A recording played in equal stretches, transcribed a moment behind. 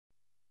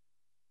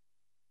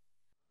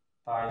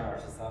8月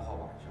23号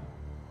晚上，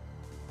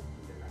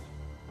你在干什么？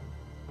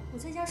我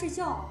在家睡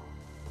觉。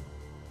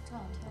这2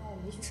天我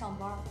没去上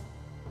班，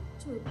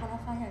就是怕他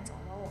发现找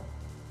着我。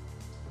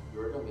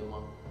有人证明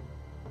吗？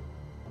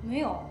没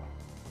有，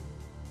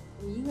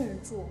我一个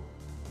人住。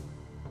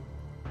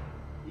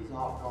你挺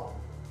好告，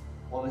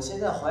我们现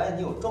在怀疑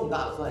你有重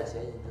大的作案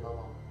嫌疑，你知道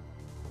吗？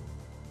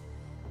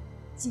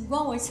警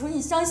官，我求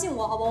你相信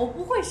我，好吧？我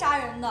不会杀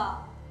人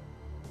的，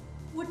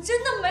我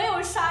真的没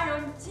有杀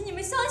人，请你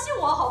们相信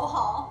我，好不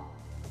好？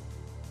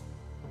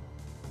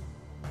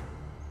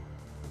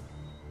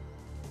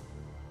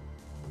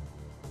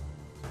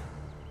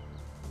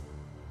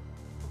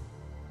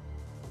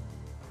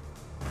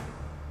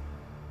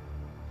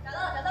找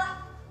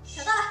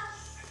到了！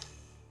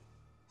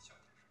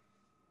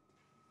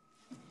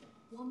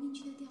王明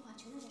军的电话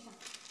全在这上。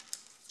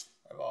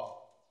海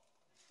宝，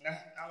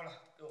来拿过来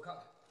给我看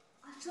看。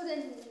啊，周队，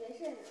你没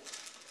事的。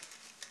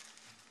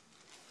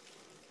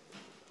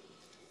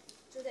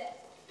周队，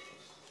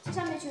这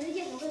上面全是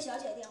夜总会小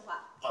姐的电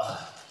话，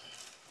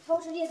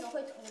都是夜总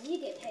会统一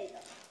给配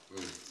的。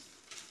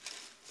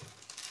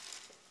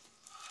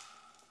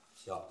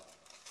行，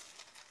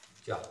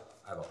这样，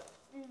海宝，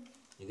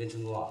你跟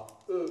陈工啊，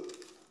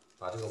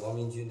把这个王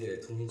明军的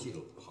通讯记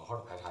录好好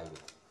的排查一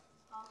遍。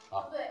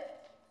好，对。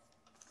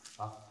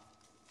啊。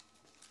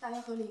大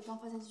运河里刚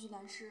发现这具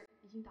男尸，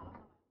已经打了上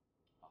来。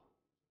好，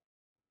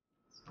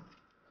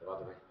走吧，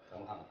各位，咱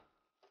们看看。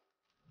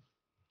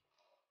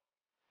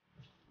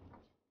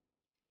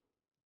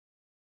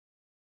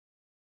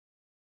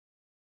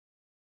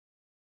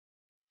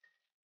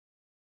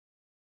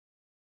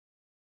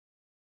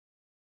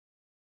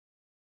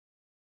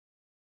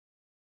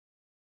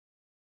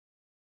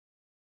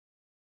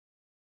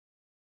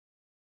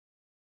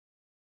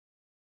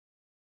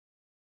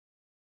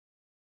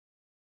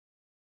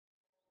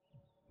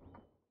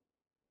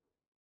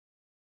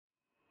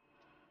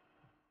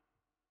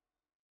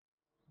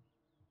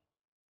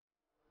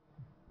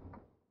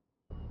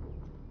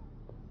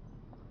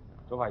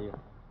周法医，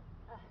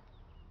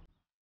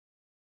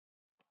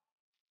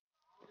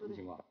什么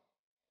情况？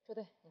周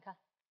队，你看，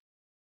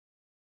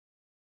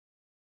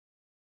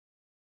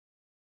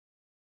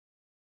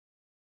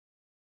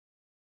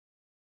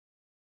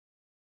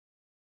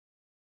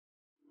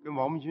跟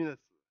王明军的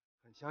死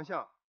很相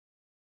像。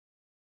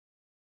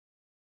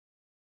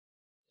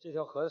这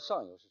条河的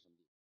上游是什么地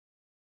方？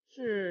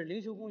是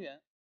灵秀公园。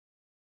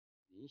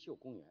灵秀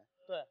公园。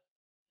对，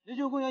灵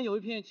秀公园有一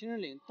片情人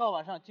岭，到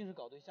晚上尽是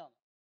搞对象的。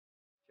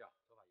这样，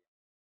周法医，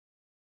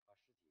把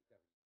尸体带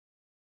回去。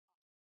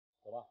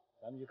走吧，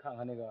咱们去看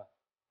看那个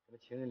什么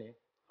情人林。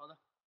好的。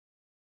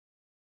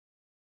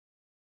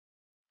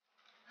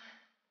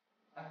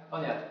哎，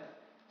芳姐，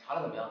查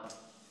的怎么样？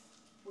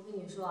我跟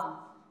你说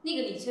啊，那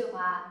个李翠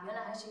华原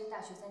来还是一个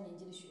大学3年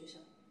级的学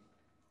生。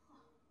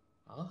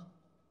啊？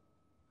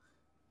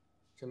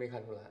真没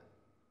看出来。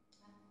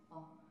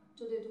哦，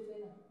周队杜飞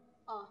呢？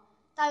哦，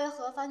大运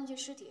河发现具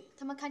尸体，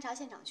他们勘察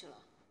现场去了。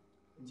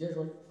你接着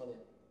说，芳姐。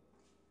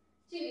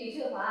这个李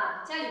翠华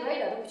啊，家里边一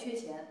点都不缺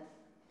钱，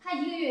他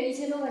1个月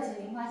1000多块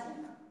钱零花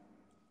钱呢。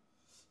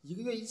1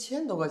个月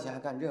1000多块钱还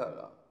干这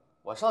个？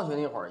我上学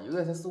那会儿1个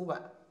月才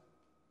400-500。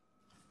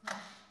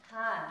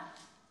他啊，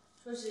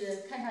说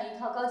是看上一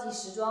套高级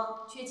时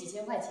装，缺几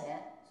千块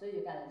钱，所以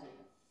就干了这个。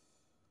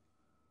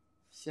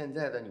现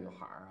在的女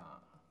孩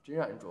啊，真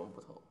让人琢磨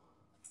不透。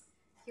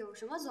有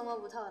什么琢磨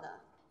不透的？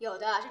有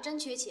的是真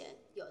缺钱，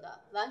有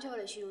的完全为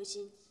了虚荣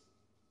心。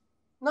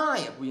那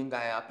也不应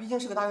该啊，毕竟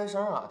是个大学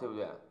生啊，对不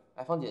对？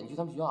哎，芳姐，你去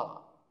他们学校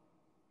了？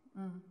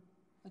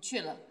我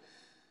去了，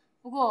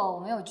不过我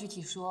没有具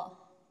体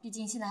说，毕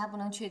竟现在还不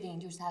能确定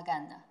就是他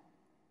干的。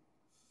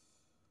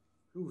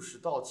入室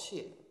盗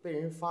窃被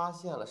人发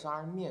现了，杀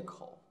人灭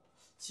口，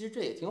其实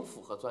这也挺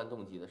符合作案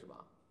动机的，是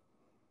吧？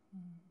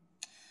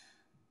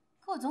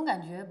可我总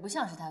感觉不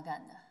像是他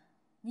干的。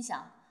你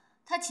想，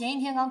他前一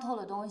天刚偷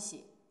了东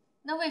西，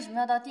那为什么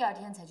要到第2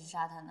天才去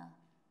杀他呢？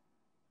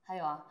还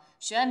有啊，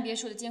水岸别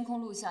墅的监控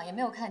录像也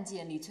没有看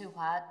见李翠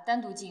华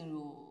单独进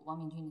入王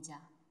明军的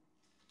家。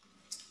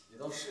也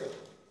倒是。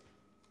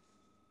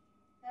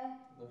哎，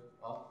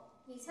啊？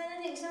你参加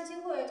那个相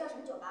亲会叫什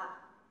么酒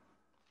吧？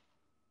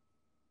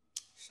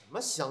什么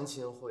相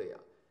亲会呀？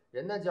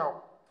人那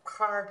叫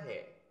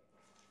party。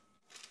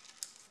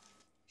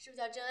是不是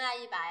叫真爱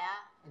100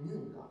呀？你怎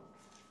么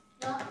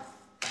知道？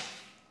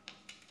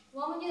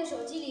王明军的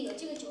手机里有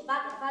这个酒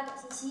吧给他发短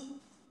信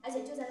息，而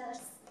且就在他的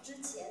死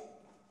之前。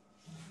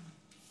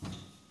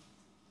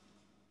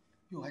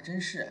哟，还真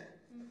是哎。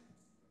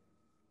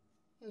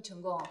哟，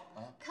陈工，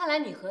看来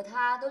你和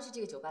他都是这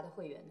个酒吧的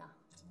会员呐。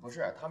不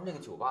是，他们这个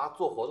酒吧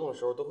做活动的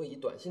时候都会以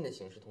短信的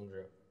形式通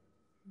知。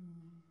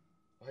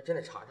我还真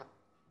得查查。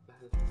来。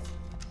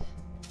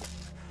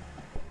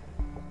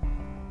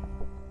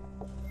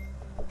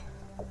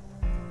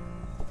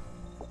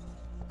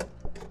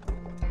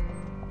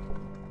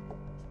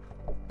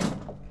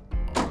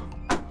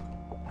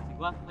警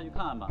官，快去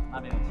看看吧，那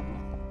边有情况。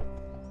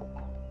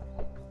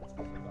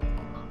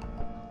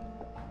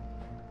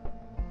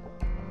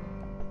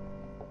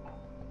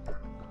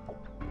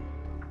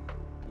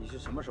是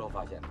什么时候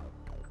发现的？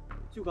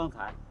就刚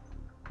才，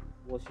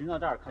我寻到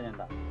这儿看见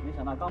的，没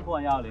想到刚拨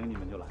完110你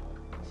们就来了，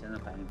现在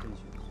反应真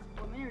迅速。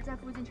我们也是在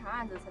附近查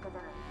案子才到这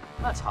儿来的。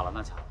那巧了，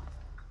那巧了。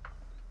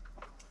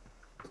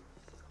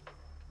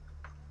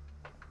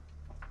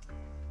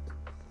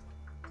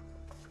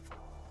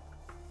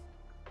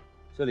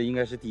这里应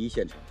该是第一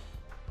现场。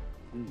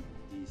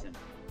第一现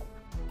场。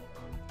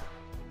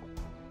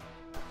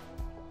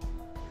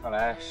看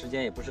来时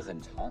间也不是很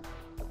长。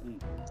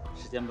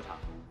时间不长。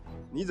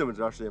你怎么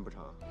知道时间不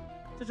长？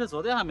这是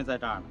昨天还没在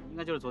这儿呢，应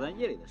该就是昨天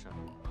夜里的事儿。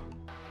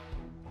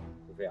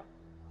土飞啊，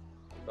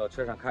到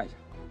车上看一下，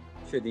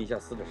确定一下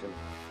死者身份。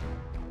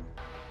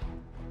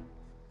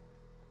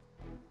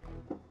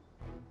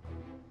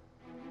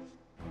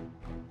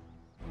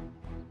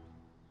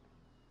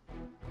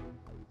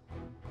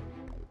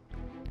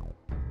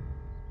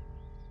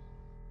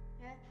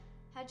哎，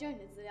还真有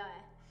你的资料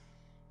哎。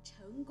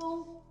成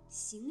功，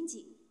刑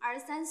警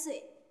，23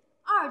岁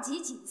，2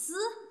级警司。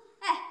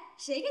哎，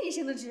谁给你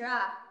升的职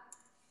啊？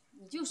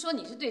你就说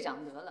你是队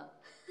长得了。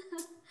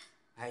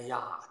哎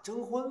呀，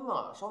征婚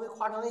嘛，稍微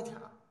夸张一点。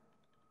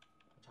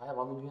查一下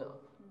王明军啊。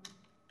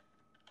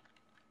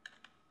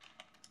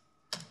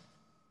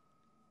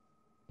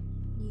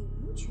你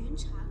无权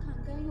查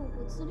看该用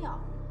户资料，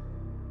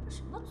这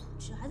什么组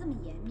织还这么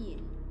严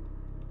密？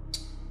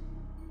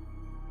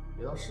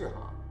也倒是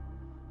哈，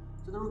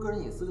这都是个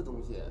人隐私的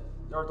东西，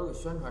要是都给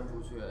宣传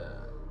出去，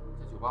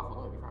这酒吧活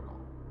动也没法搞。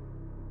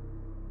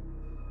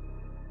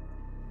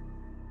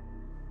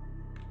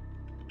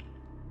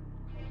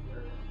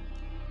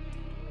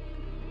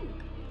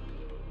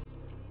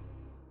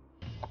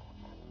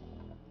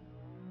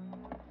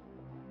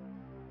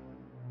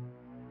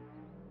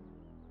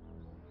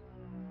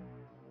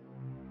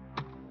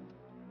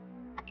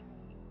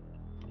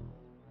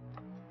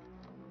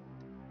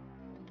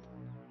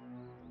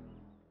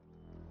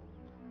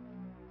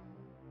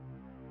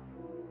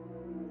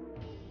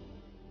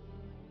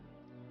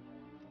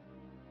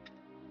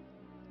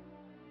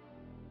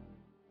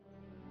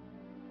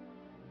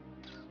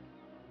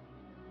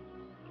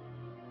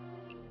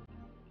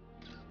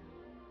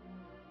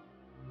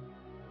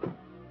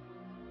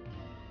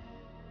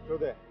周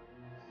队，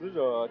死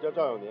者叫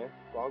赵永年，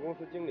广告公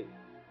司经理。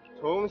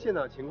从现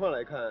场情况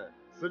来看，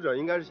死者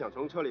应该是想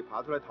从车里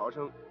爬出来逃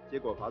生，结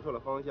果爬错了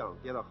方向，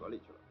跌到河里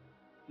去了。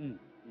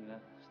应该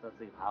是他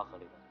自己爬到河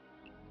里的。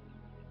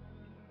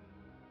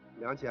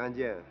两起案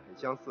件很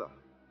相似啊。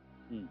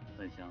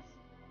很相似。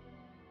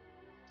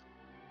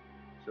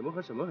什么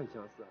和什么很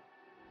相似啊？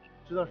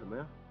知道什么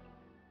呀？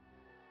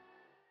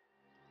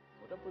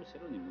我这不是协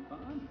助你们办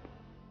案吗？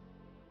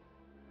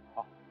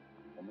好，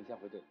我们先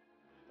回队。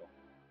走，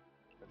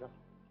在这儿。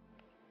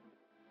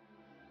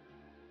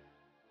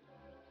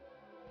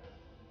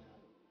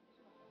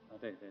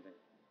对，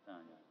这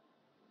样。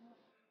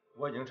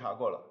我已经查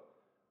过了，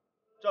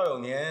赵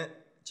永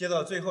年接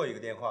到最后一个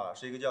电话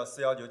是一个叫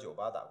419酒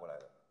吧打过来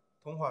的，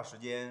通话时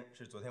间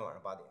是昨天晚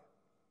上8点。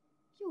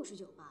又是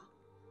酒吧？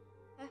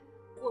哎，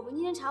我们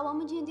今天查王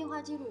明军的电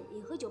话记录，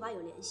也和酒吧有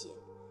联系。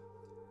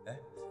哎，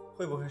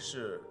会不会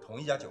是同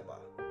一家酒吧？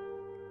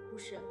不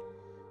是，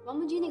王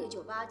明军那个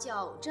酒吧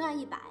叫真爱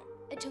100，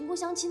哎，成功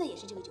相亲的也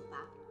是这个酒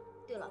吧。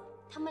对了，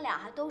他们俩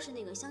还都是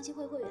那个相亲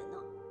会会员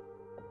呢。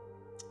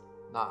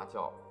那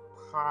叫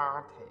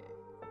party。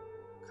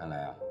看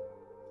来啊，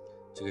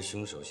这个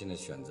凶手现在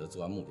选择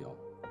作案目标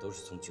都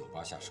是从酒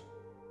吧下手。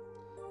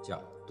这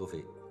样，多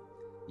飞，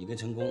你跟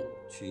成功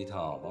去一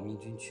趟王明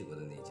军去过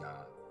的那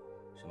家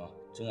什么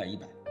真爱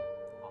100。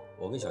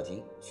我跟小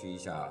婷去一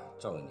下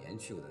赵永年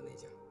去过的那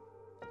家。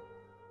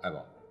爱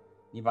宝，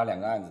你把2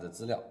个案子的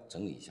资料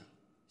整理一下，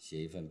写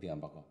一份备案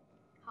报告。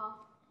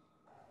好。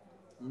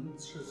您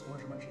是从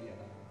事什么职业的？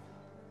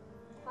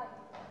会计。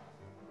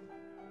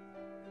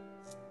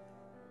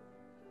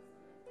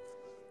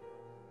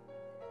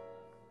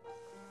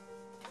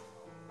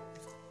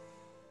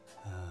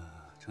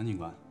程警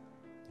官，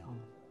你好。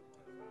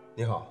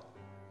你好，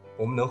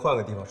我们能换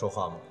个地方说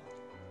话吗？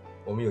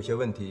我们有些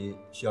问题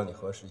需要你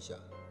核实一下。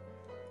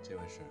这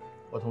位是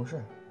我同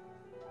事。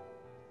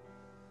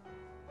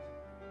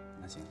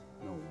那行，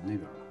那我们那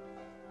边吧。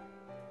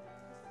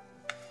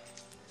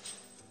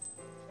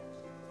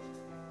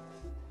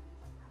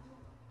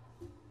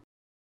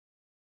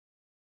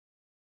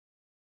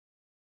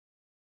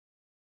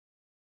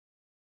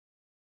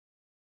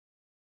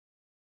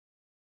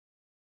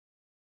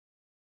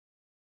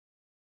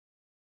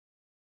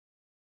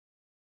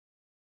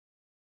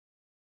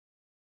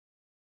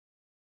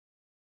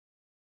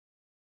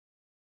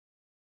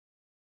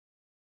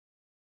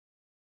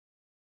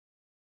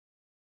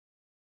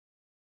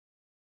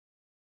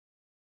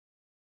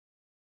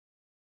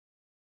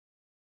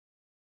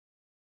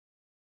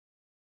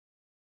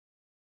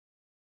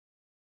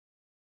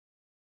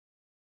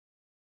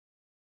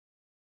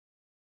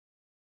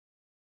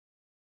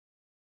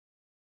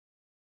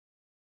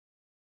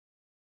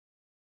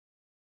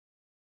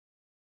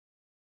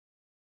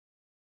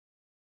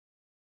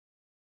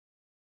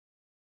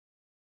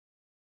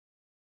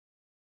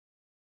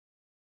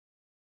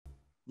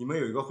你们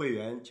有一个会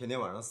员前天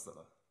晚上死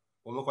了，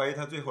我们怀疑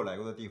他最后来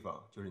过的地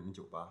方就是你们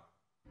酒吧。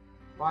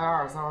8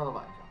月23号的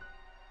晚上。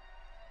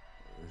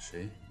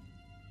谁？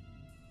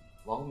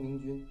王明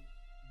军。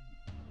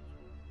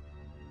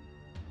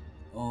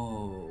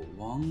哦，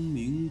王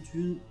明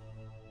军，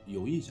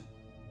有印象。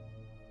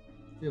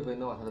这回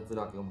能把他的资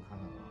料给我们看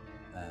看吗？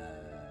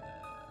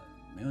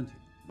没问题，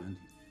没问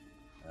题。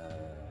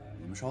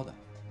你们稍等。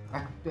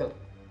哎，对了，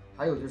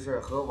还有就是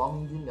和王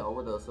明军聊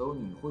过的所有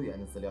女会员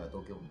的资料也都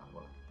给我们拿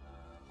过来。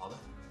好的。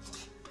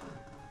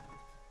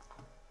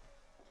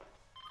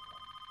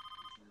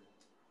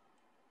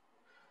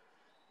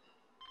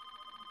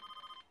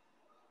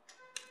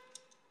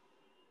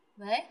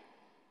喂，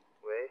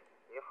喂，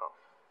你好，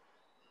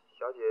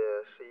小姐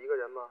是一个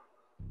人吗？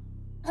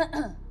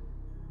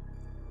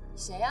你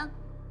谁呀？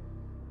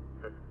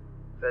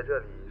在这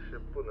里是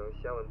不能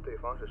先问对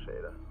方是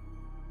谁的，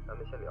咱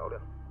们先聊聊。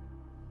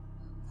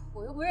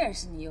我又不认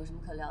识你，有什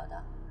么可聊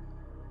的？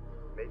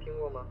没听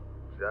过吗？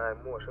只爱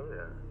陌生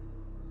人。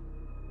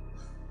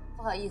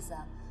不好意思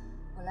啊，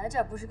我来这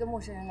儿不是跟陌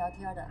生人聊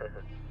天的。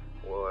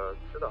我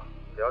知道，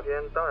聊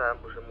天当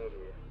然不是目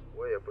的，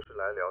我也不是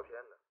来聊天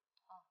的。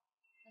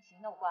那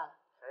行，那我挂了。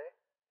哎，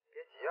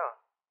别急啊，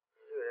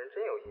你这个人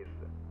真有意思。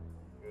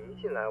你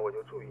一进来我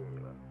就注意你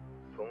了，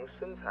从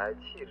身材、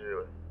气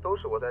质都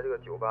是我在这个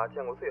酒吧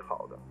见过最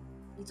好的。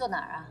你坐哪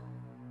儿啊？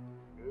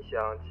你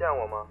想见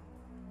我吗？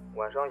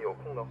晚上有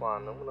空的话，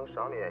能不能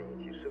赏脸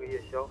一起吃个夜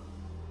宵？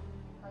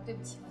啊，对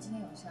不起，我今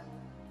天有事儿。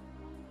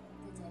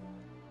再见。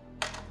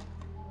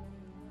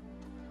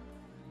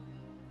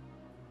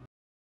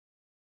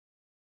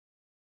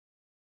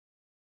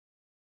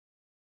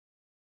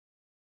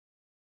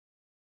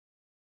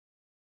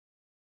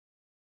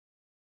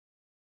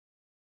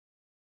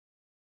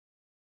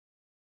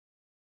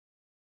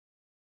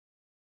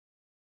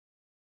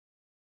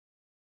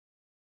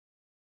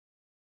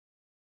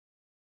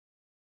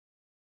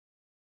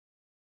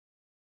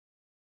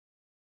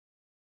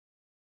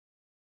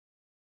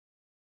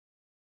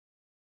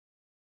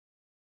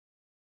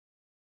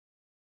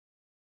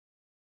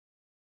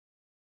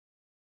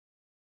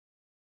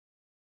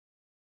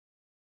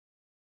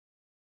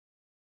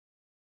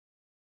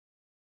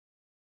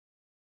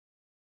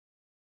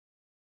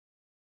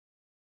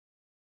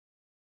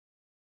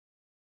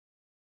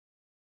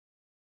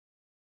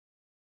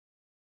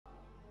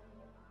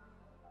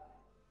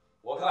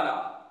我看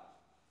啊，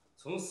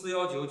从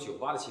419酒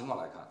吧的情况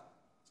来看，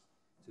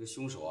这个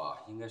凶手啊，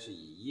应该是以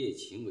一夜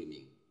情为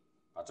名，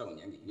把赵永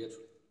年给约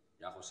出来，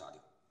然后杀掉。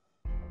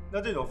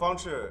那这种方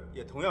式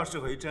也同样适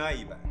合于真爱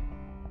100。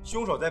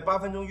凶手在8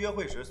分钟约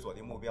会时锁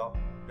定目标，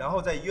然后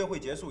在约会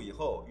结束以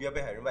后约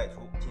被害人外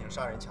出进行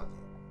杀人抢劫。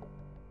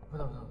不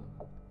等，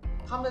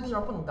他们那地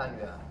方不能单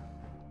约，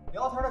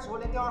聊天的时候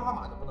连电话号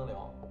码都不能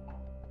聊。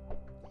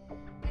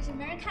那是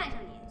没人看上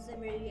你，所以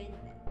没人约你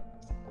呗。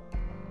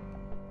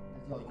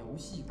那叫游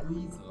戏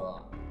规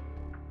则。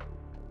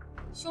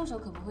凶手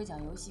可不会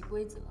讲游戏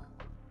规则。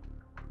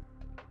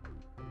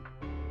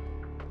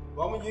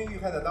王明军遇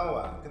害的当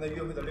晚，跟他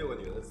约会的6个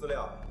女人的资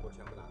料我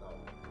全部拿到了。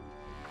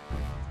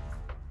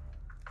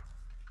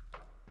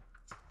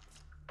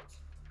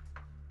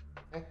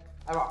哎，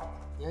艾宝，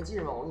你还记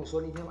得吗？我跟你说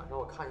那天晚上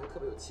我看一个特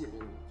别有气质的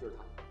女，就是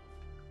她。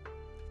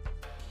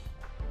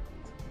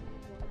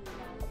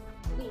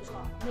我跟你说，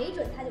没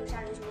准他就是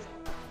杀人凶手。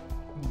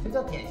你这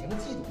叫典型的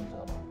嫉妒，你知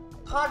道吗？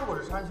他如果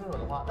是杀人凶手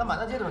的话，那满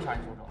大街都是杀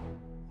人凶手。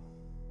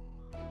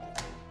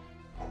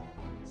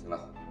行了，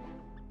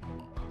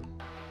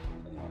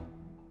小鸟，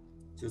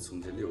就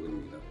从这6个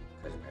女的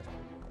开始排查。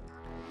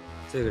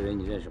这个人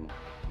你认识吗？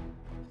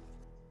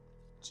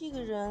这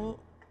个人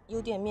有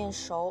点面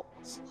熟，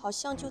好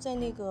像就在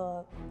那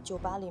个酒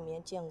吧里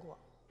面见过。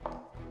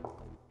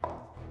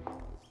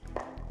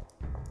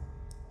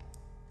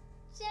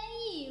真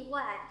意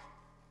外，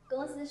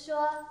公司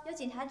说有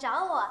警察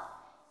找我，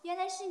原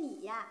来是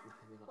你呀！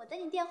我等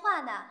你电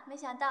话呢，没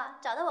想到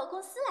找到我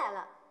公司来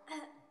了。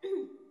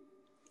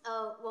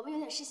我们有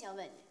点事情要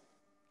问你。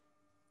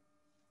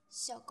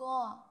小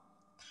公，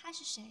他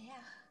是谁呀？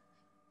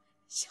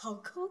小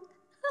公。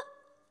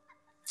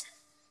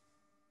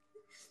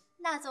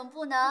那总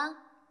不能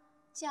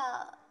叫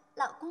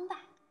老公吧？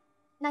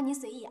那您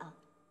随意啊。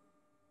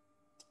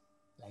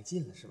来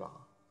劲了是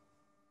吧？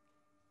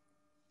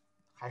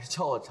还是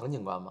叫我程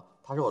警官吧，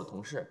他是我的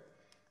同事。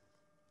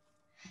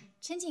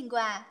陈警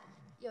官，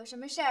有什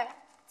么事儿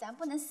咱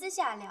不能私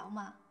下聊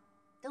吗？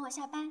等我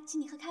下班，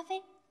请你喝咖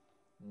啡。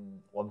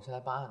我们是来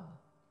办案的。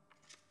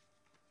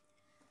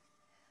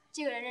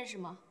这个人认识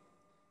吗？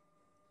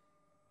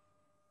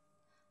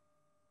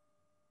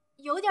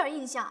有点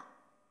印象。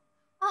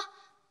啊，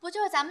不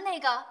就是咱们那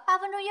个8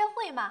分钟约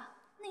会吗？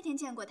那天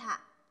见过他。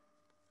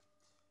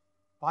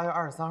8月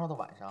23号的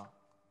晚上。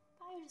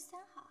8月3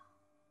号，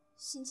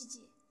星期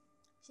几？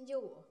星期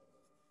五。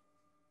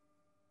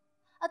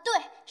啊，对，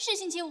是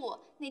星期五。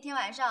那天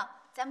晚上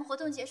咱们活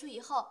动结束以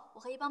后，我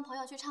和一帮朋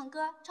友去唱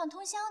歌，唱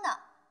通宵呢。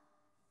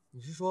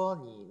你是说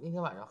你那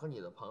天晚上和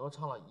你的朋友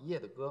唱了一夜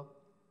的歌？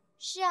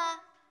是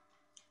啊。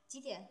几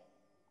点？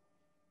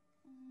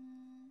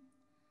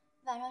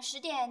晚上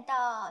10点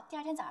到第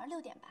2天早上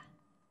6点吧。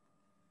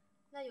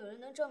那有人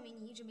能证明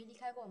你一直没离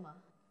开过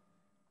吗？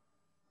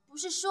不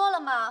是说了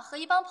吗？和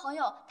一帮朋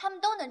友，他们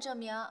都能证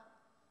明。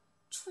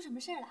出什么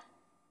事儿了？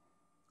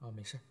啊，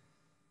没事，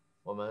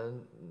我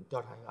们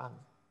调查一个案子。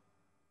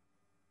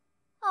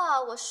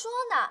哦，我说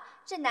呢，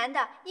这男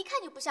的一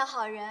看就不像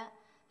好人，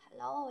还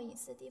老往我隐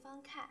私的地方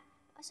看，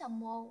老想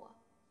摸我，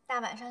大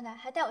晚上的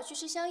还带我去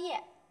吃宵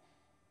夜。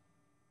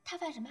他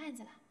犯什么案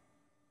子了？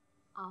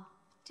哦，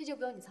这就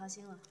不用你操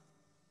心了。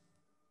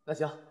那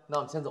行，那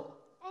我们先走了。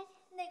哎，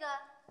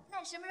那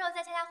你什么时候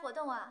再参加活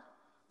动啊？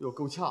哟，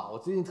够呛，我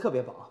最近特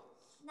别忙。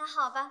那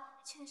好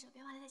吧，去的时候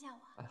别忘了再叫我。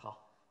哎，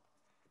好，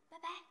拜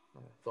拜。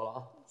走了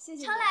啊。谢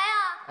谢。常来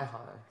啊。哎，好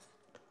哎。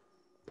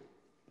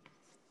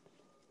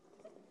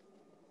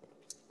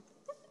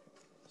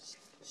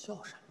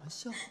笑什么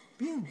笑？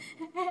病了。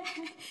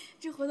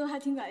这活动还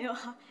挺管用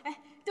哈。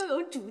哎，都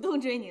有主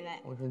动追你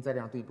嘞。我说你再这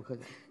样对你不客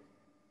气。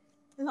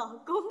老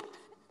公，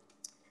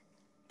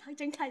他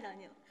真看上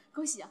你了，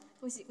恭喜啊！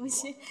恭喜恭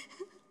喜！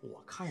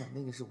我看上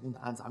那个是吴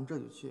楠，咱们这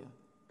就去。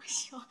哎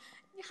呦，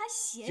你还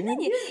闲着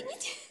你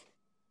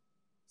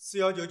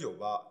419酒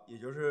吧，也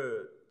就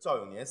是赵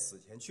永年死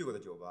前去过的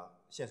酒吧，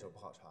线索不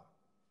好查，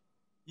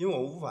因为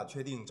我们无法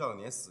确定赵永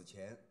年死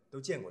前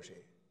都见过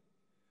谁，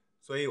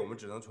所以我们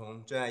只能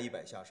从真爱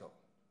100下手，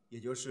也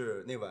就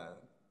是那晚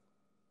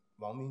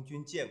王明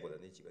军见过的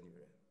那几个女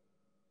人。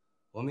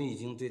我们已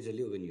经对这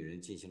6个女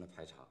人进行了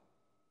排查，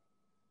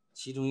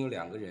其中有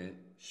2个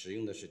人使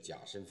用的是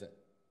假身份，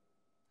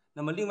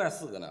那么另外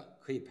4个呢，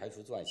可以排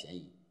除作案嫌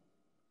疑。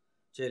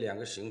这2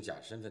个使用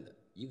假身份的，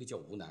一个叫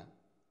吴楠，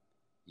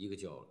一个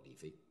叫李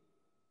飞。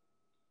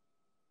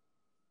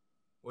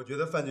我觉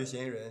得犯罪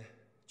嫌疑人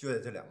就在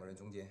这2个人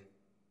中间。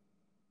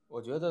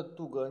我觉得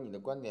杜哥你的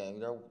观点有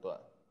点武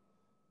断。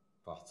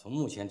从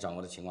目前掌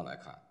握的情况来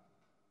看，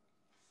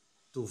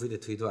杜飞的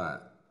推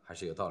断还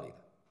是有道理的，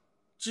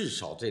至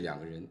少这2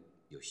个人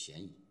有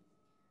嫌疑。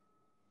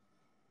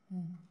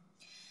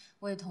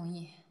我也同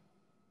意。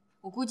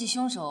我估计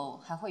凶手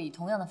还会以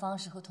同样的方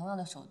式和同样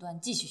的手段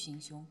继续行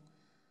凶。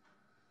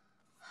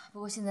不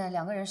过现在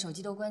2个人手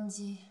机都关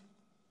机，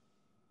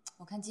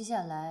我看接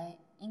下来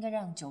应该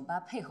让酒吧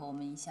配合我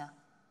们一下，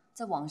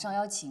在网上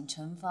邀请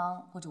陈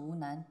芳或者吴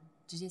楠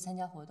直接参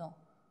加活动，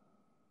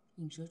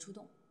引蛇出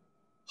洞。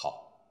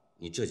好，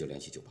你这就联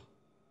系酒吧。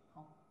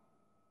好。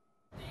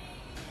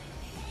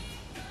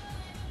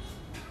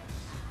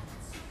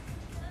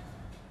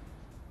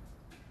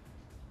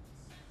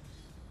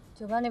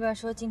酒吧那边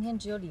说今天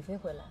只有李飞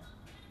回来，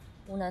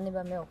吴楠那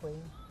边没有回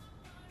应。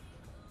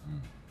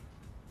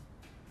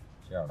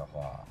这样的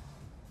话，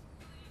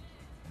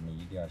我们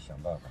一定要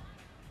想办法，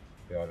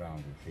不要让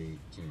李飞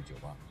进入酒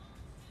吧，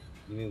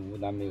因为吴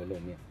楠没有露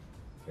面，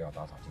不要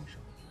打草惊蛇。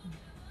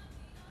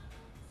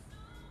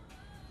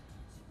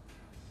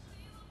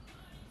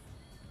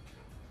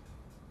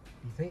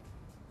李飞，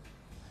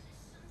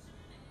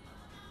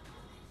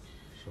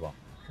是吧？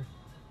是，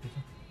没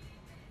错。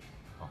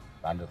好，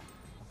拦着他。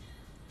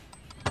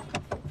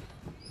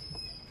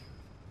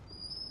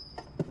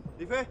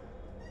李飞，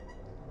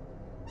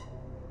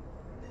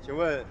请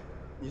问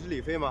你是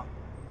李飞吗？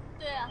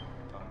对啊。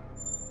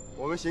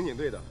我们刑警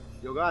队的，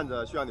有个案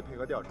子需要你配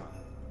合调查。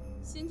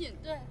刑警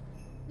队，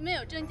你们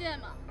有证件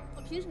吗？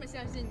我凭什么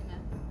相信你们？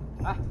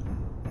哎，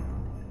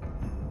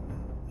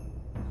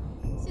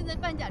现在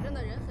办假证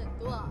的人很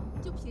多，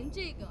就凭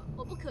这个，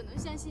我不可能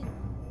相信你。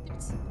对不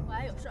起，我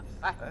还有事儿。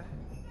哎，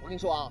我跟你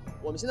说啊，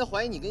我们现在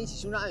怀疑你跟一起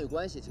凶杀案有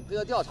关系，请配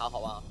合调查，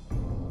好吧？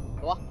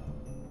走吧。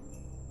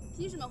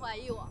凭什么怀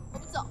疑我？我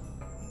不走。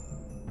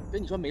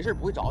跟你说没事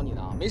不会找你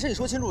的，没事你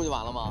说清楚就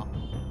完了吗？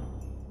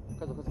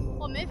快走快走！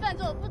我没犯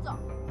错，我不走。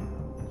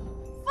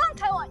放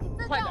开我！你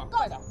再这样，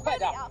快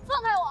点！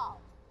放开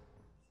我！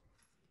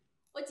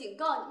我警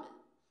告你们，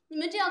你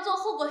们这样做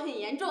后果很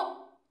严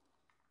重。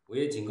我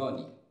也警告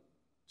你，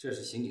这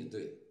是刑警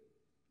队，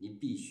你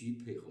必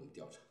须配合我们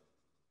调查。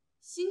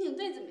刑警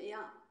队怎么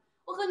样？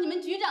我和你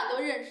们局长都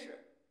认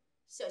识，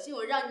小心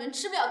我让你们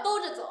吃不了兜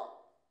着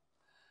走。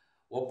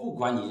我不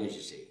管你认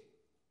识谁，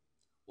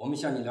我们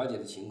向你了解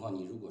的情况，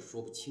你如果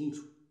说不清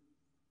楚，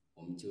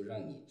我们就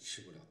让你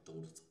吃不了兜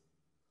着走。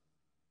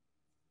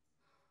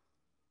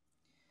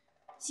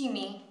姓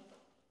名？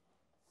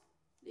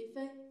李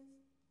飞。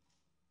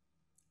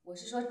我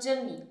是说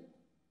真名。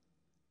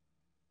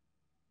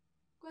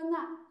关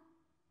娜。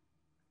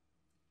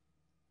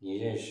你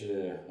认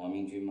识王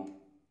明军吗？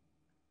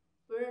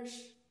不认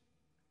识。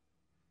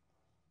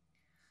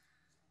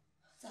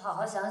再好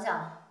好想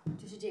想，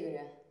就是这个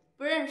人。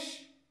不认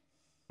识。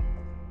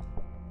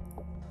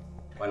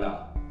馆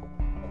长，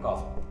我告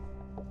诉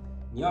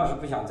你，你要是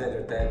不想在这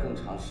儿待更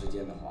长时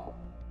间的话，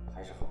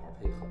还是好好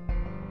配合。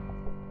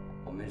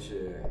我们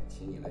是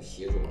请你来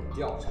协助我们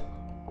调查。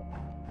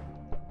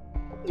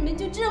你们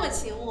就这么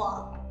请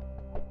我？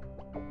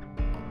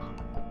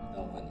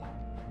那我问你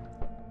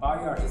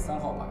，8月23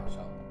号晚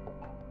上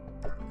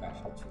你干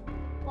什么去了？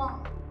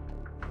忘了。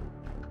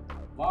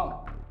忘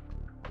了？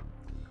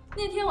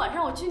那天晚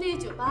上我去那个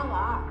酒吧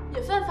玩，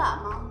也犯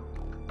法吗？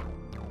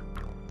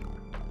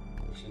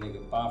是那个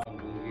8分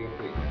钟约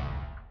会的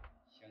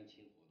相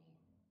亲活动吧？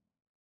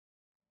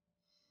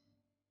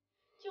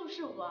就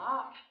是玩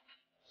儿，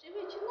谁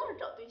会去那儿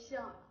找对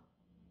象啊？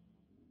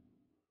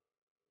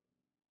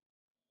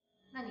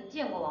那你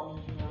见过王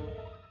明君吗？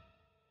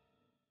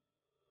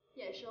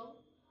眼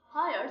熟，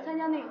好像也是参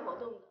加那个活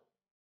动的。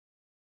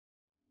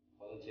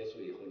活动结束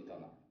以后你到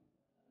哪儿？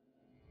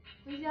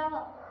回家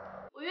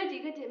了，我约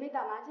几个姐妹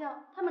打麻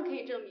将，她们可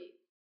以证明。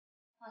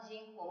放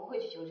心，我们会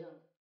去求证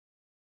的。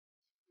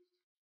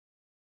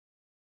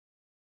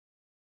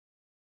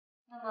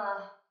那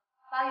么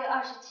8月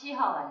27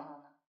号晚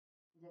上呢？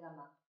你在干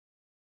嘛？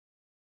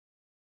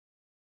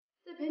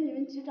在陪你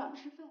们局长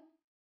吃饭。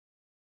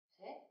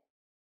谁？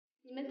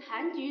你们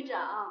谭局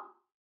长。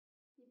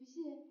你不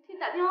信，可以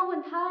打电话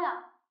问他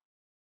呀。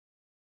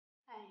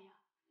哎呀，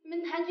你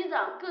们谭局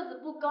长个子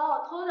不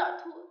高，头有点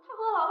秃，他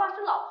和老爸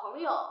是老朋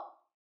友。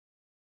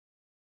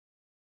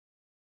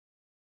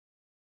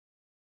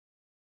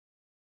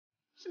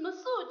什么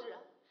素质？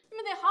你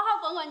们得好好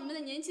管管你们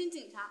的年轻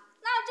警察，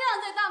哪有这样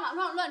在大马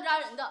路上乱抓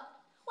人的？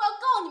我要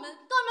告你们，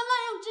告你们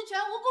滥用职权，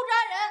无故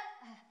抓人！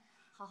哎，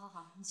好好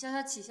好，你消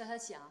消气，消消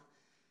气啊！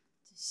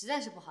这实在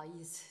是不好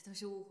意思，都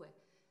是误会。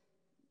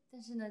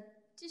但是呢，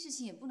这事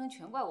情也不能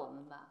全怪我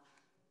们吧？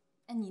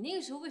哎，你那个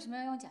时候为什么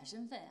要用假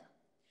身份啊？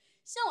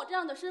像我这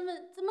样的身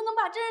份，怎么能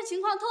把真实情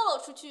况透露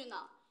出去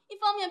呢？一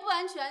方面不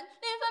安全，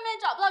另一方面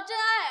找不到真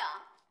爱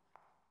啊！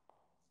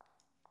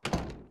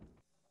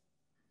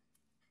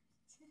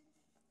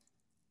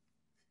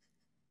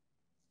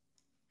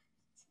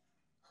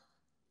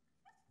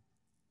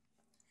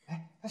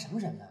哎，他什么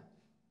人呢？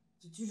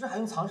这居然还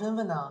用藏身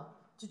份呢？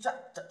这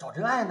找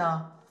真爱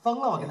呢？疯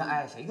了！我跟他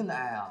爱，谁跟他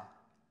爱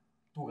啊？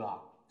杜哥，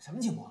什么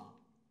情况？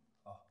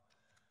哦，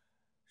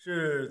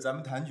是咱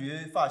们谭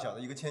局发小的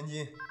一个千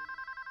金。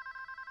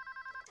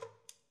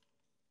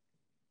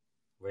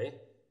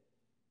喂。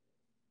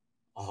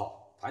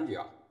哦，谭局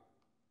啊，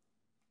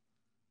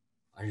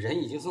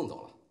人已经送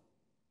走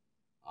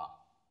了。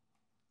啊，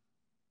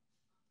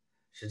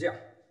是这样，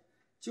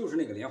就是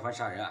那个连环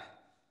杀人案。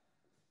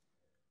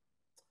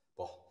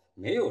不，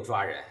没有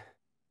抓人。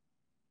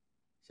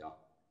行。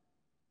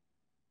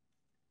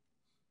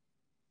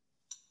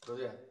周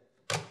队，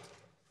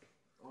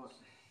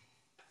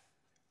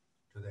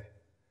周队，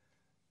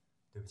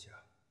对不起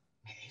啊。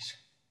没事，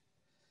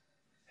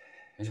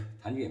没事，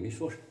谭局也没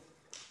说什么。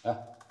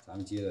哎，咱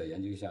们接着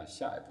研究一下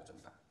下一步怎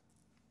么办。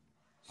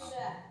对。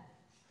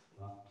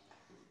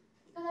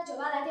刚才酒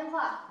吧来电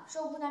话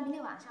说吴楠明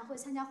天晚上会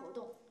参加活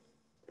动。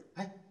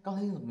哎，刚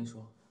才你怎么没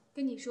说？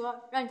跟你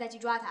说，让你再去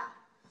抓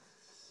他。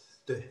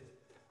对，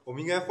我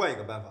们应该换一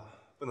个办法，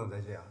不能再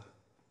这样了。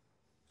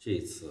这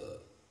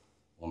次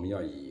我们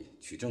要以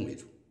取证为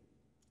主，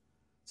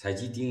采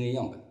集 DNA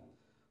样本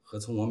和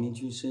从王明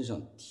军身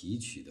上提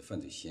取的犯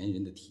罪嫌疑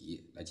人的体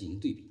液来进行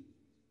对比。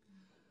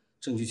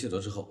证据确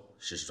凿之后，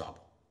实施抓捕。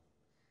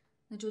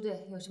那周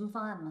队有什么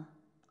方案吗？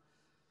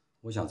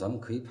我想咱们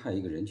可以派一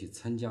个人去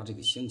参加这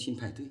个相亲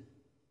派对，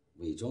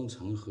伪装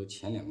成和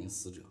前2名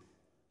死者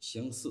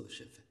相似的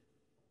身份，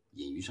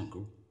引鱼上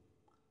钩，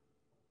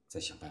再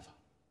想办法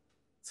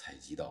采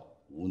集到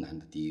吴楠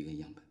的 DNA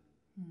样本。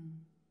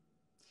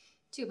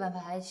这个办法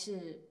还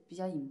是比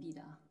较隐蔽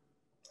的啊。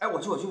哎，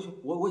我去，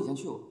我以前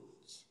去过。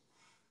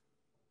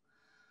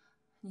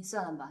你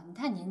算了吧，你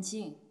太年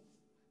轻，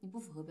你不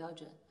符合标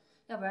准，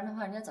要不然的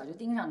话，人家早就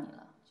盯上你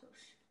了。就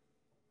是，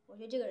我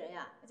觉得这个人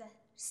呀，要在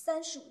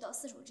35到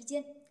45之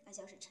间，那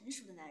像是成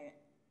熟的男人。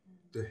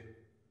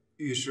对，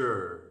遇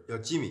事要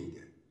机敏一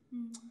点。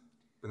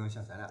不能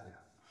像咱俩这样。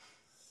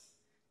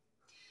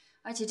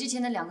而且之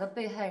前的2个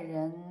被害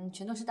人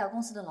全都是大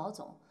公司的老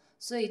总，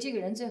所以这个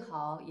人最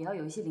好也要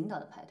有一些领导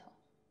的派头。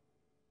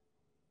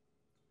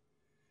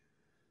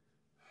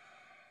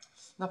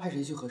那派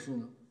谁去合适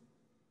呢？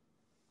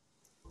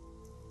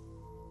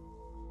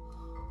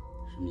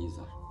什么意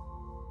思啊？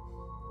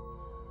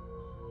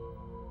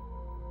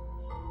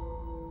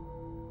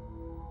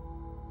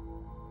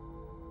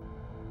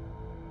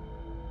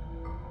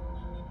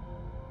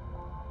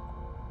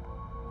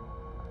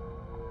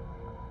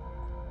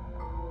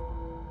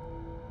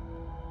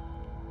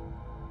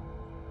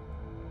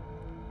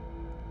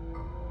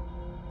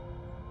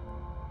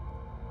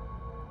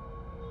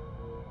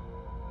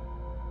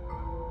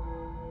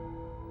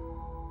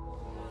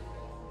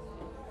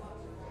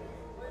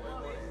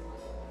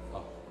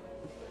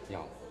你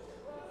好，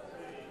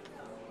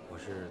我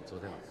是昨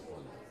天晚上过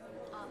来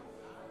的。啊，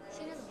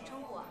先生怎么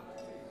称呼啊？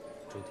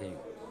周天勇。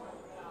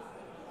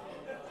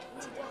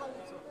请对号入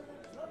座。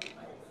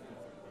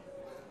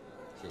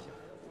谢谢。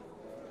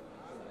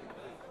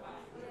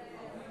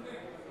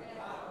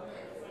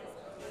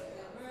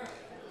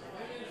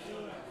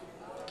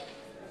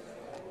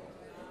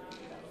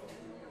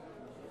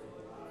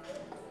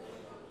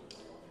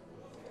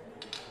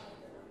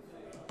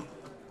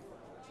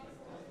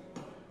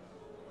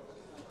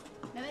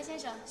哪位先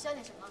生需要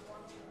点什么？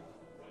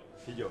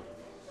啤酒。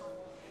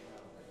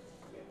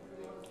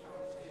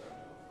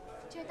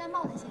这位戴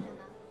帽的先生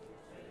呢？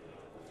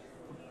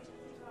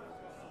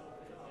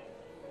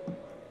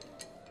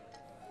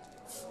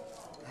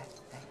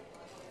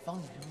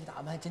芳姐这回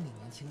打扮还真挺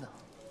年轻的。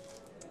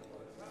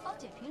芳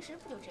姐平时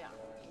不就这样？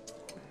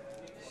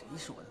谁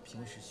说的？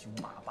平时凶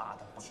巴巴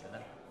的，不觉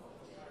得？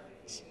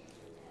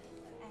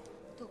哎，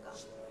杜哥，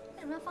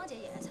为什么芳姐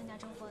也来参加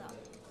征婚的？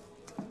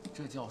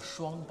这叫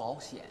双保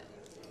险。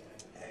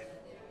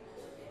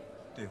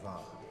对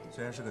方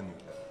虽然是个女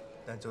的，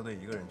但周队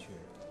一个人去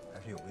还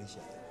是有危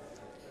险的，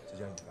这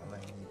叫以防万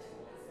一。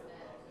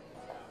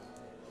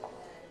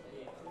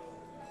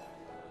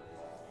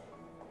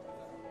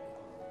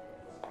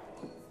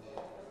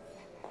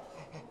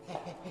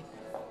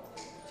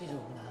这就是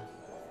吴楠。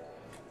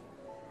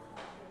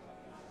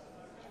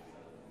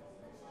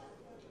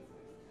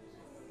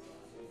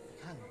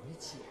你看看人家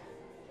姐，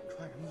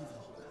穿什么衣服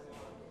都好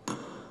看。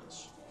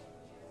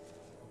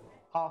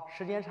好，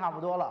时间差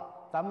不多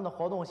了，咱们的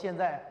活动现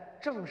在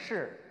正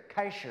式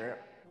开始。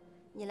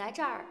你来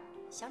这儿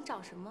想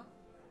找什么？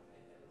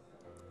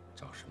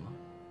找什么？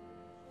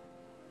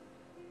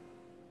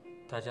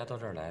大家到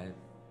这儿来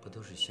不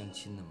都是相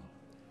亲的吗？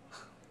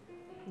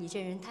你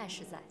这人太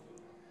实在。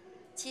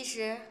其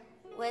实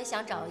我也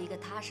想找一个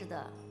踏实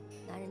的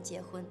男人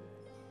结婚，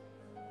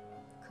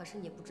可是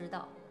你不知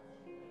道，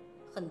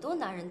很多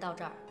男人到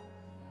这儿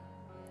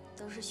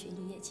都是寻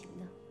一夜情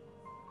的。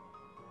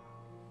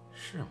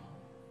是吗？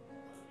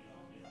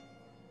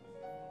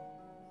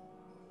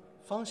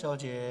方小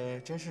姐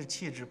真是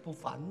气质不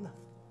凡呢。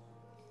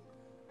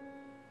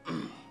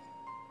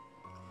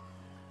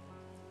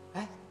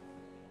哎，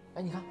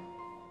你看，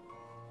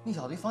那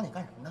小子对芳姐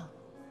干什么呢？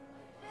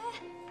哎，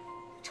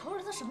瞅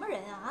瞅他什么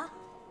人啊啊！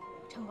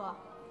成哥，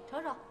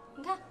瞅瞅，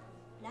你看，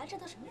来这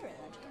都什么人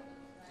啊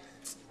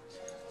这？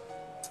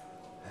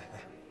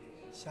哎，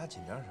瞎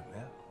紧张什么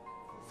呀？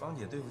芳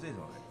姐对付这种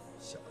人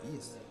小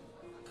意思。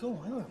跟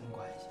我有什么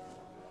关系？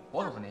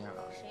我可不那样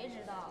啊。谁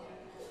知道？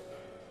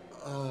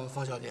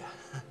方小姐，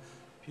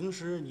平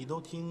时你都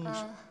听……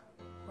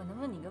我能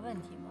问你个问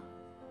题吗？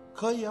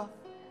可以啊。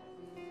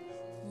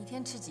你一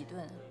天吃几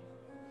顿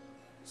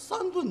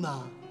？3顿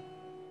呢。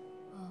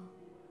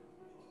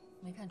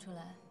没看出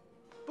来。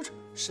不是，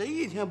谁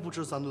一天不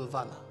吃3顿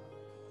饭呢？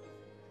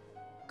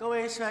各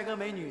位帅哥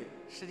美女，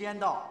时间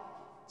到，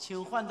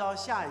请换到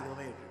下一个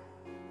位置。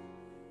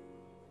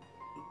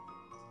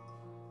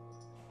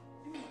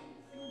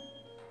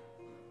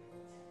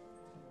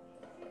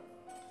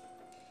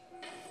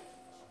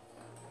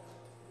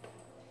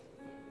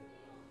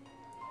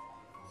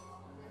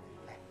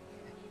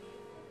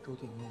周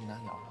队，你跟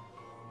男聊了。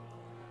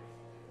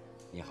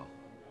你好。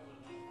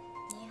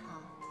你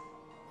好。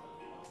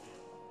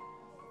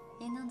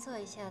您能做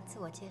一下自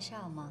我介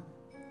绍吗？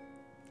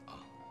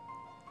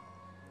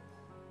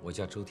我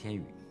叫周天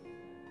宇，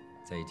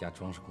在一家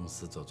装饰公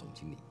司做总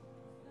经理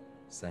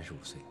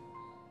，35岁。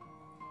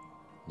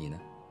你呢？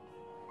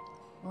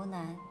吴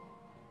楠，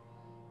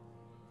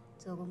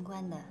做公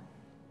关的，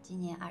今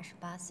年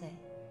28岁。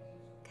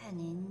看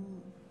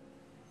您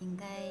应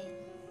该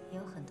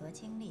有很多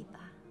经历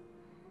吧？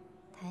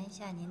谈一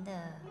下您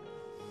的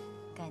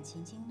感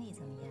情经历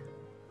怎么样？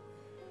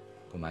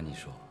不瞒你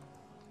说，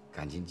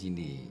感情经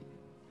历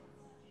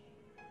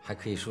还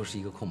可以说是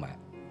一个空白，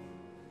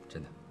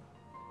真的。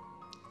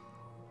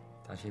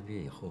大学毕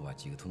业以后吧，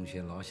几个同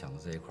学老想着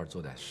在一块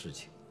做点事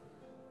情，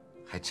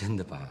还真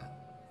的把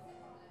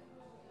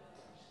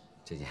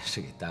这件事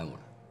给耽误了。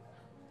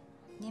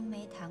您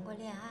没谈过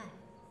恋爱？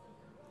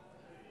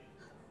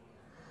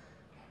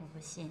我不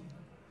信。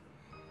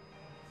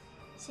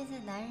现在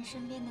男人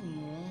身边的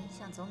女人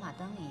像走马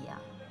灯一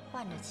样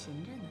换着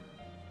擒着呢。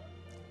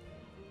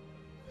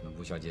那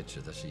吴小姐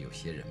指的是有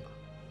些人吧？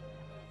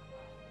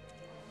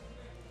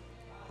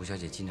吴小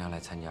姐经常来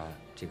参加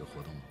这个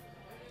活动吗？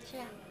是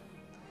啊，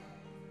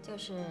就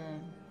是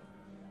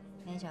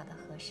没找到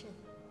合适的。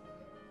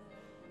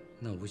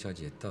那吴小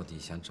姐到底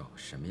想找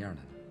什么样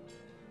的呢？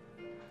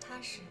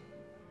踏实、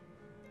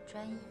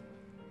专一。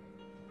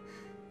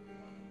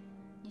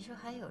你说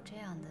还有这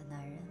样的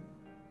男人？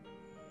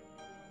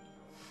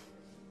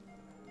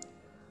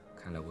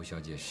看来吴小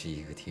姐是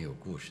一个挺有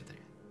故事的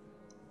人。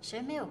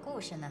谁没有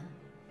故事呢？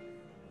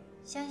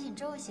相信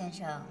周先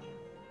生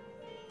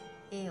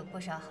也有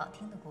不少好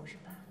听的故事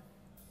吧？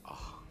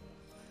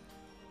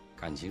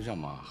感情上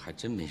嘛，还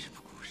真没什么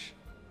故事。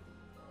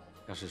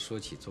要是说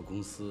起做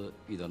公司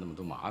遇到那么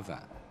多麻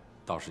烦，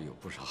倒是有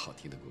不少好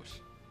听的故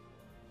事。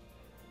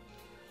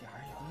俩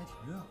人聊得挺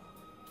热闹。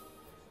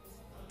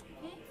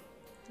哎，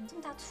怎么这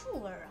么大醋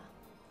味儿啊？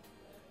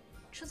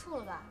吃醋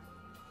了吧？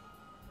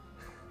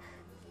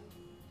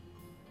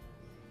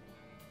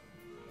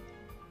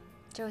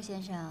周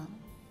先生，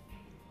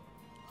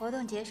活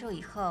动结束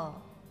以后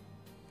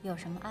有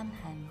什么安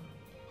排吗？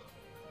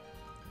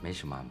没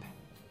什么安排，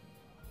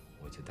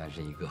我就单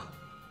身一个。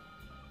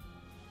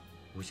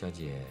吴小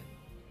姐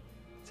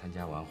参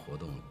加完活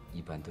动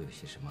一般都有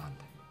些什么安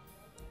排？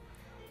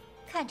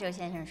看周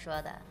先生说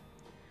的，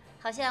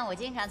好像我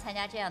经常参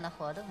加这样的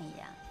活动一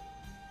样。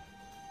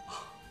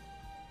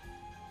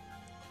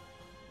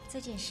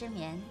最近失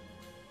眠，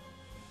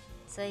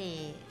所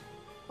以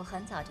我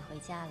很早就回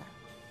家了。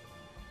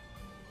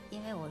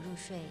因为我入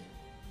睡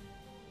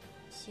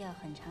需要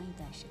很长一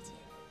段时间。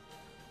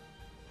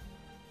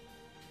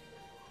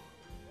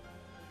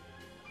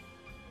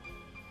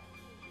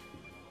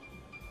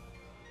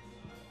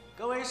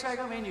各位帅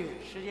哥美女，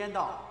时间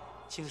到，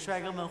请帅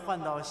哥们换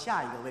到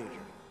下一个位置。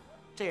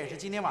这也是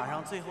今天晚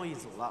上最后一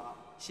组了，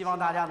希望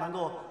大家能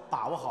够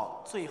把握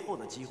好最后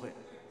的机会。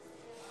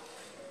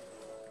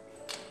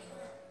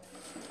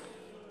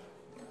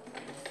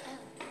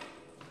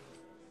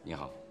你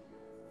好。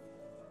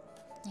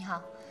你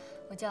好，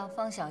我叫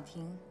方小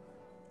婷。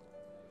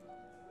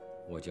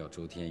我叫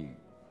周天宇。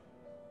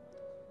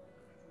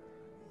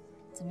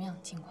怎么样，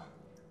情况？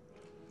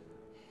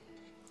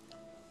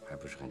还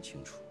不是很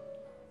清楚。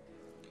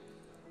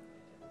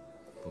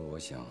不过我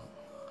想，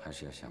还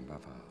是要想办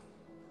法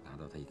拿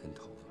到他一根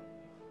头发。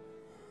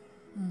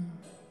嗯，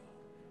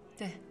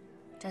对，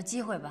找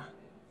机会吧。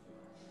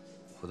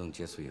活动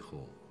结束以后，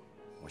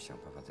我想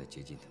办法再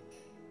接近他。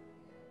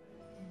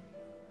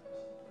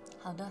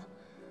好的，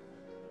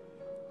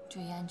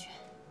注意安全。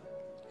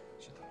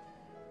是的。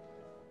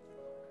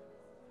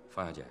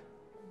方小姐，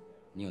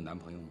你有男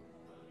朋友吗？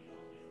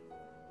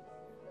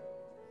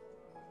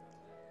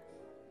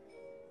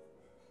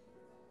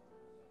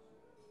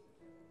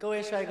各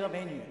位帅哥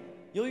美女，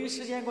由于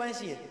时间关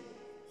系，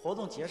活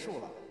动结束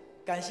了，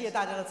感谢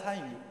大家的参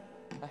与。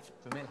来，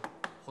准备了，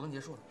活动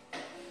结束了。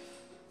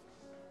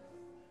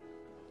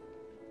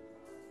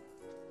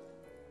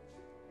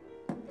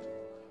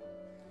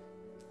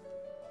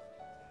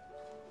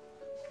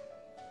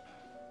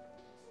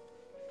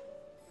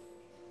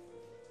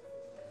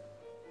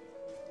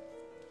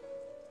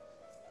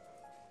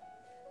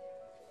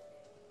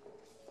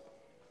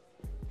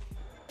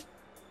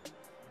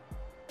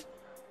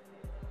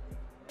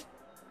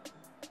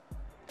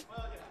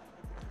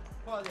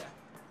方小姐，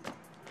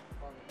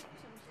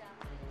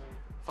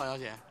方小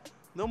姐，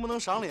能不能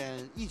赏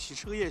脸一起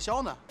吃个夜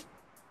宵呢？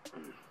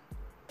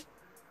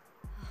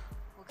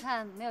我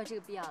看没有这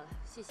个必要了，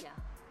谢谢啊。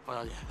方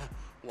小姐，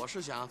我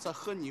是想再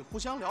和你互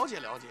相了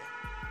解了解。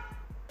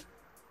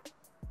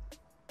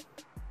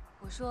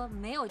我说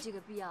没有这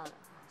个必要了，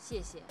谢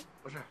谢。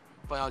不是，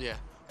方小姐，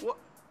我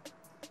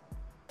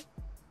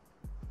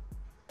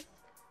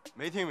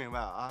没听明白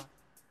啊？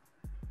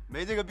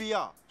没这个必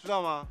要，知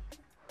道吗？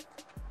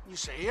你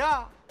谁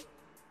呀？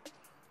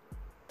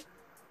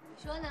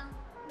你说呢？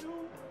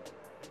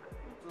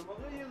怎么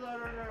个意思啊？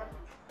这是？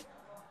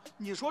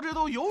你说这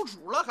都有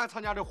主了，还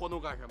参加这活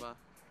动干什么？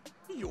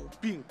有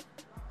病！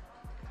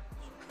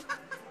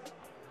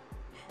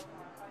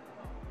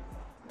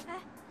哎，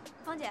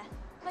芳姐，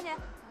芳姐，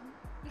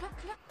你看，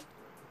你看。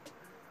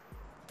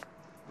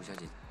吴小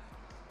姐，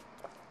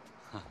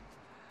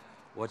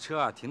我车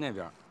啊停那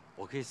边，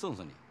我可以送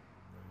送你。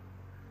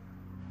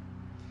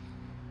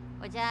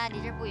我家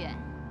离这儿不远，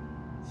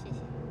谢谢。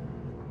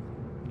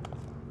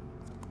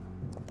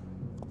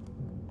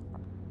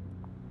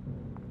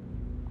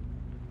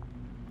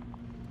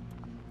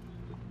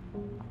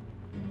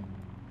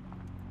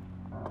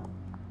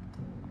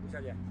吴小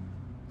姐，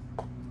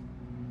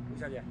吴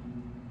小姐，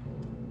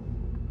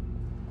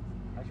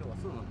还是我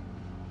送送你。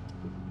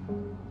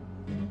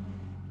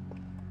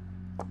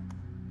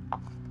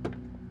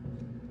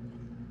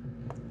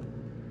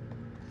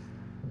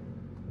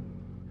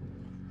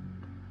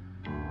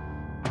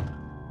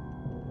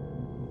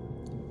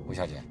吴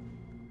小姐，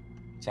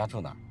家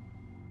住哪儿？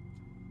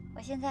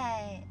我现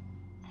在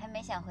还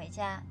没想回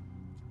家，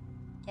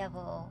要不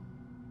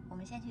我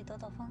们先去兜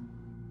兜风？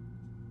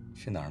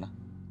去哪儿呢？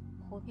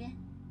湖边。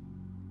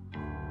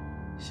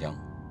行，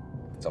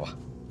走吧。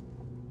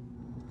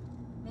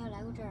没有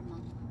来过这儿吗？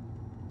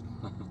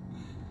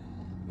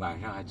晚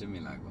上还真没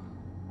来过。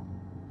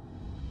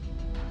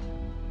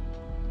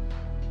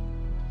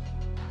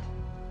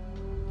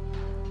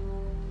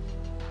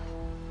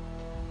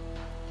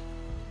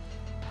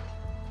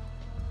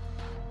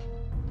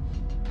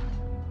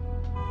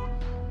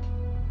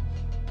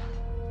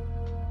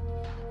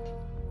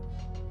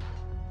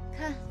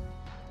看，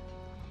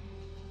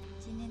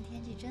今天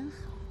天气真好。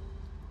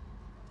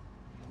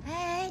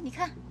哎，你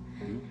看，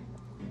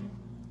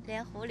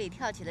连湖里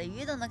跳起的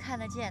鱼都能看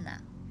得见呢。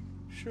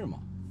是吗？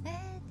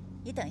哎，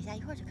你等一下，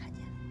一会儿就看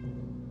见了。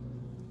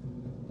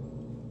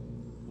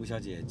吴小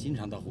姐经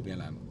常到湖边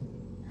来吗？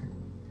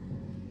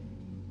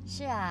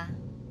是啊，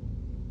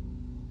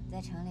在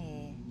城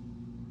里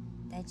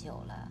待久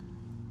了，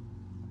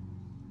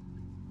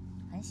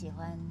很喜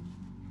欢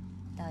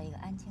到一个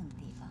安静的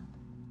地方。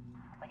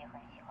我就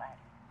很喜欢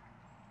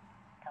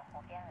到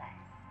湖边来，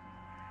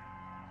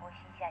呼吸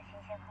一下新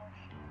鲜空气。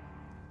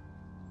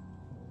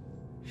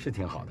是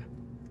挺好的。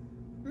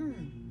嗯，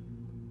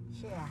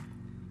是啊，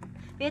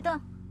别动，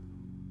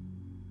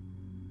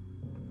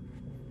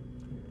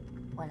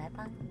我来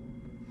帮你。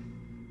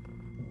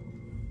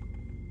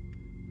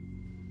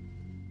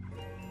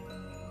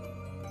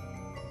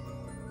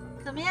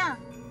怎么样？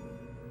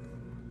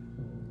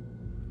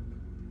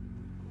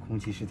空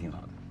气是挺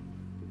好的。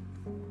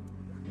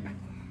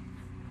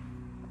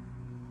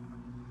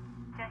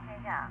周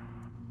先生，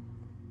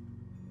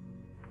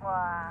我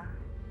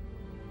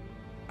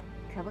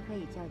可不可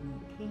以叫你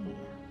天宇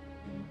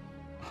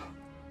啊？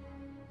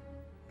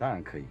当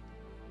然可以。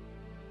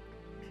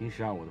平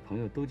时啊，我的朋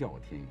友都叫我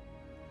天宇。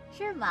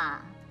是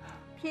吗？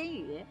天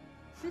宇。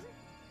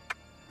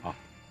好，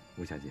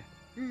陆小姐。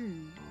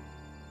嗯，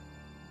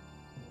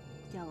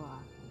叫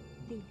我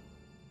丽丽。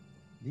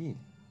丽丽，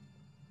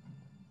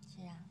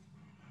是啊，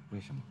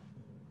为什么？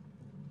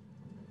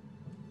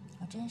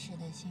我真实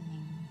的姓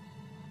名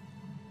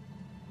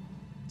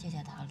就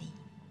叫陶丽。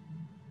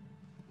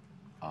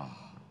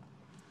啊，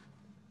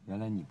原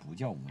来你不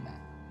叫吴楠。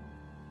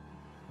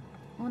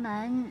吴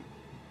楠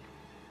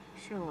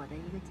是我的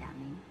一个假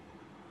名。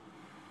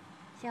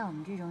像我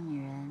们这种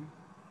女人，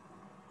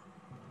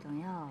总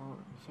要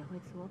学会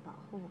自我保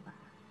护吧，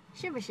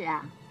是不是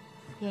啊，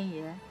天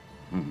宇？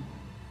嗯，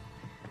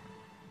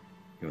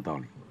有道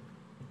理。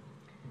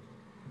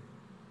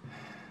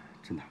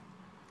真的，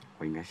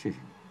我应该谢谢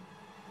你。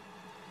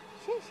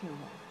谢谢我。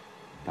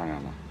当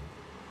然了，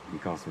你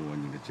告诉我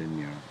你的真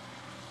名，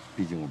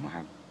毕竟我们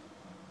还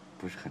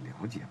不是很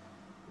了解嘛，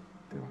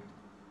对吧？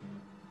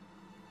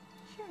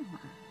是吗？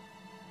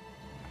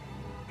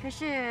可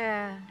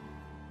是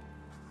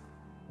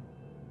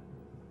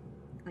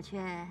我却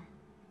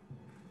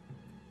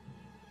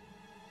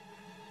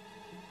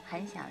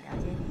很想了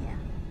解你呀，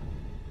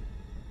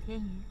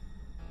天宇。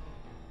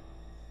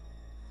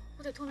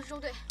我得通知中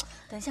队。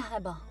等一下，海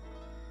宝，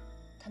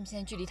他们现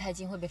在距离太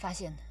近，会被发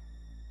现的。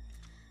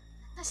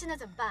那现在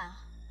怎么办啊？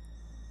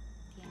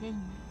天宇，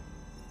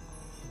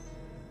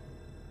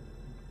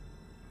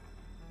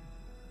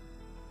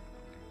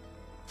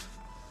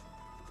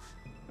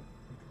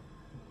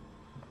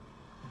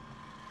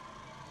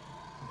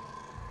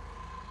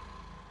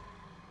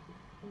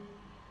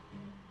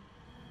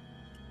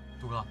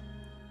杜哥，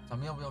咱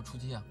们要不要出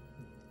击啊？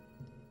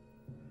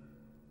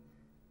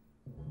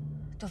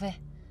杜飞，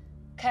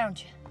开上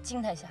去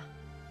惊他一下。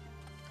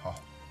好。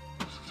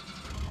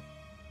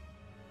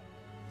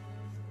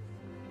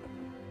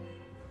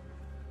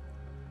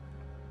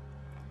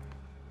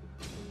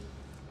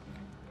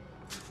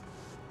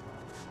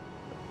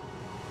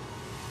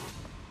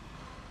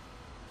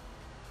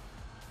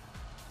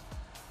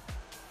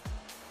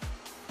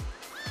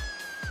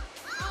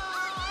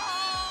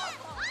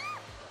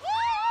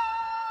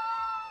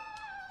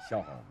笑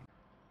话我们。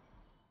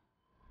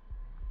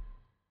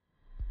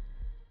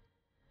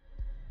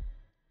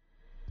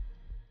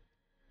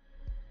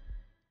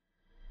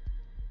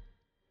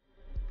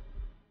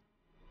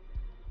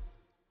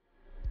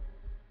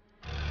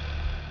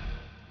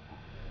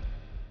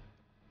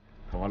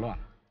头发乱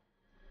了。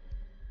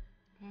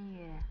天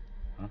宇，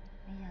啊？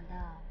没想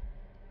到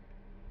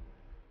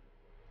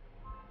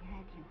你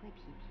还挺会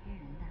体贴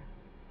人的。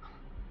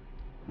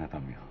那倒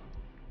没有。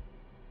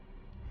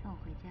送我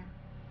回家。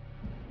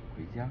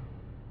回家？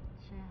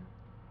是啊。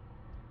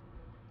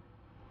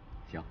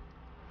行，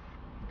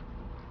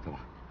走吧。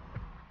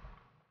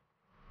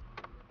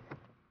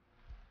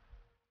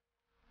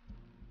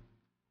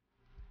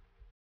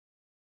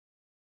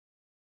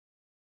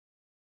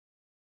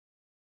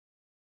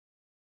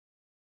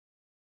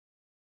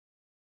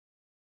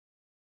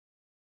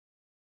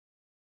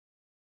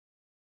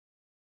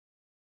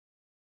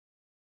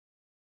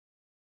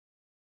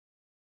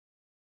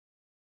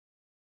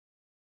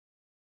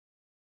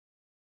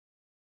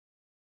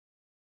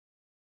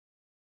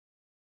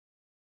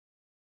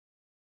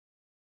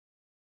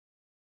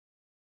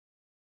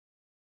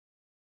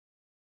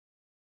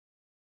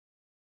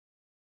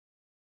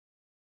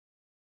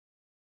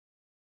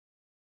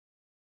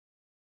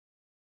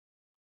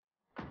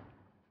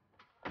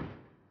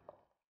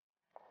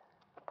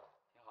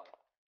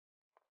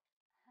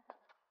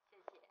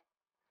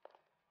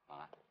晚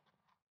安。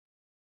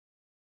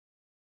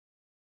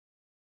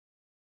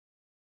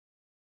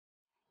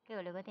给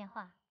我留个电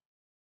话。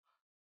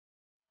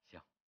行。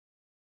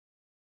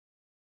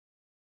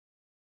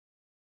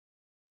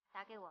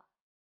打给我。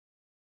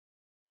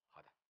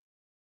好的。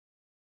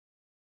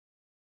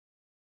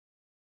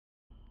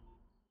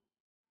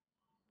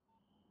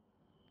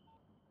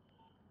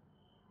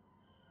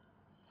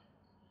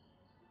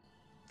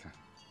看。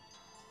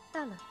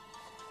到了。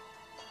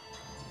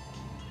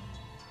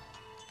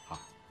好。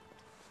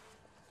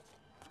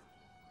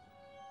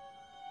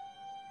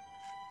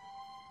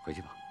回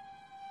去吧，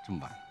这么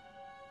晚了。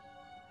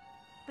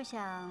不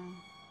想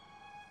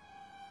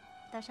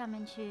到上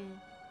面去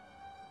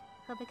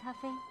喝杯咖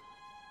啡？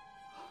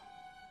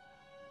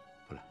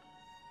不了，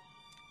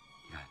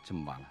你看这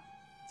么晚了，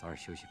早点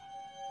休息吧。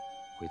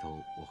回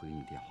头我会给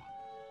你电话。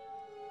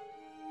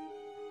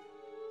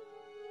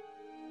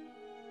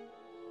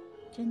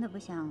真的不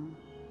想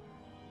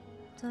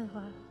坐一会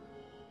儿？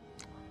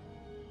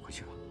回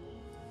去吧，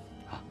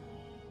啊。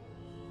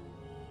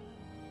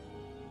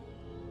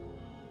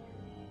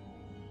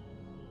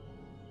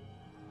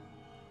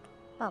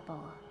抱抱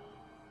我。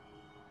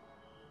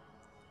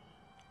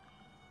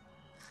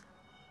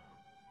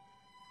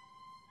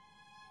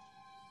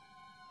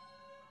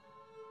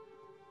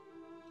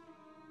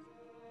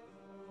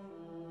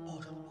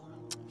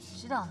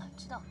知道了，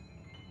知道了。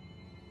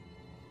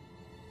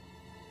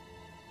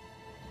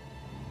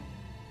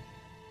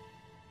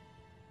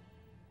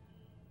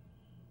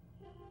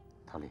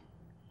陶丽，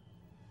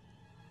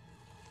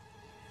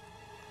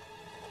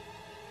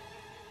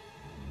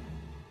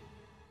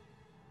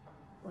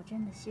我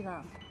真的希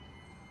望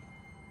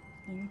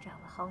您找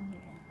了好女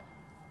人。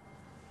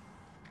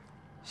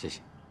谢谢。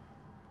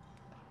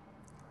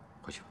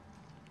回去吧。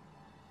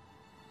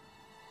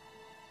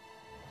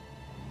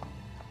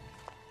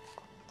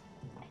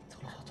走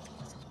了。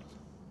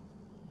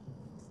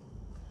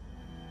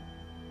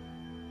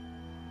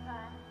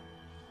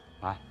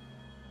晚安。